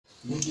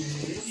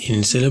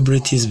In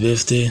celebrities'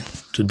 birthday,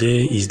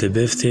 today is the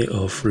birthday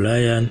of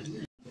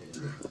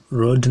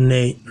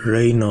Rodney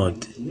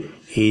Reynolds.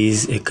 He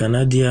is a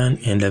Canadian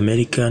and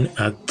American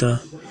actor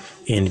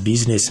and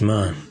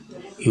businessman.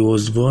 He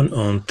was born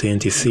on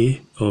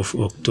 23 of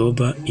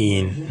October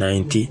in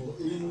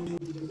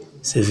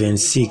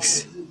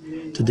 1976.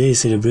 Today is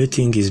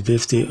celebrating his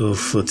birthday of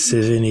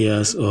 47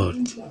 years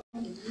old.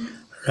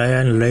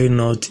 Ryan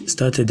Reynolds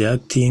started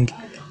acting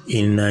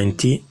in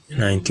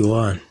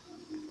 1991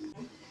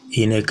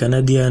 in a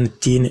Canadian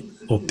teen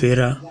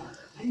opera,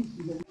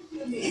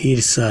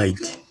 Hillside.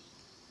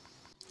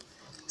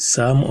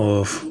 Some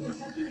of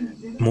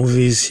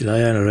movies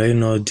Ryan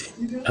Reynolds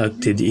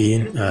acted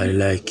in are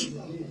like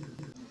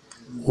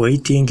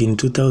Waiting in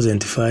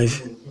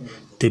 2005,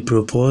 The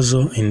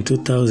Proposal in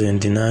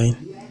 2009,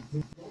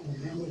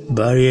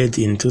 Buried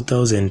in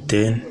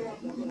 2010,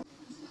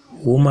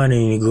 Woman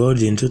in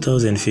Gold in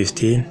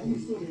 2015,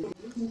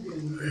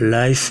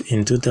 Life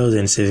in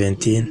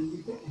 2017,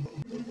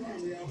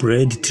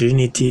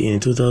 Trinity in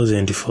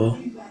 2004,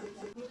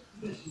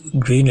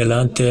 Green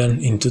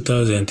Lantern in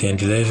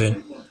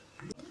 2011,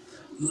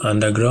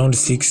 Underground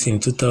 6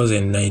 in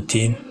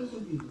 2019,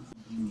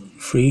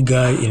 Free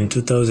Guy in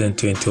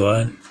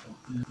 2021,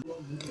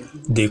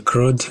 The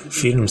Croods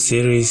film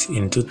series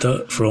from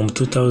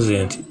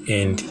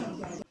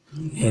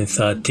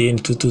 2013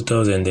 to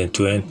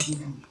 2020,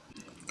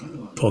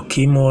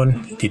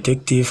 Pokémon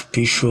Detective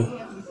Pikachu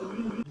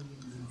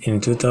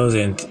in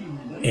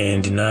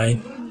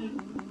 2009,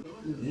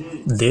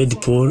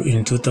 Deadpool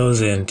in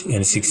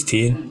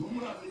 2016,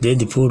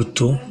 Deadpool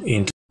 2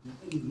 in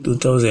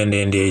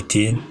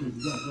 2018.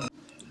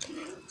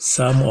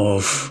 Some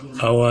of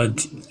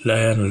awards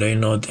Ryan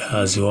Reynolds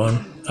has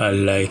won are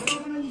like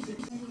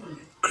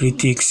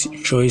Critics'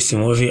 Choice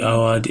Movie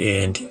Award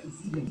and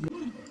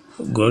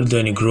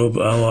Golden Globe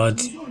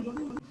Award,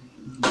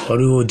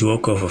 Hollywood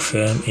Walk of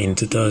Fame in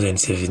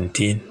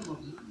 2017.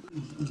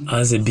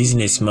 As a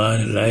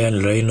businessman,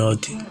 Ryan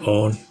Reynolds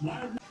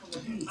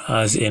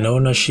has an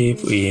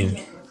ownership in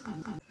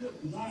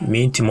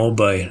Mint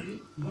Mobile,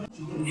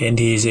 and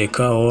he is a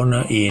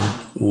co-owner in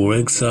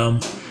Wrexham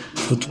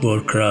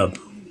Football Club,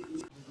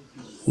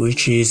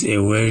 which is a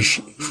Welsh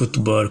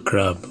football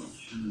club.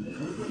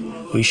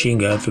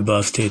 Wishing happy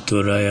birthday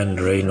to Ryan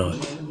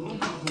Reynolds.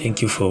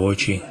 Thank you for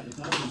watching.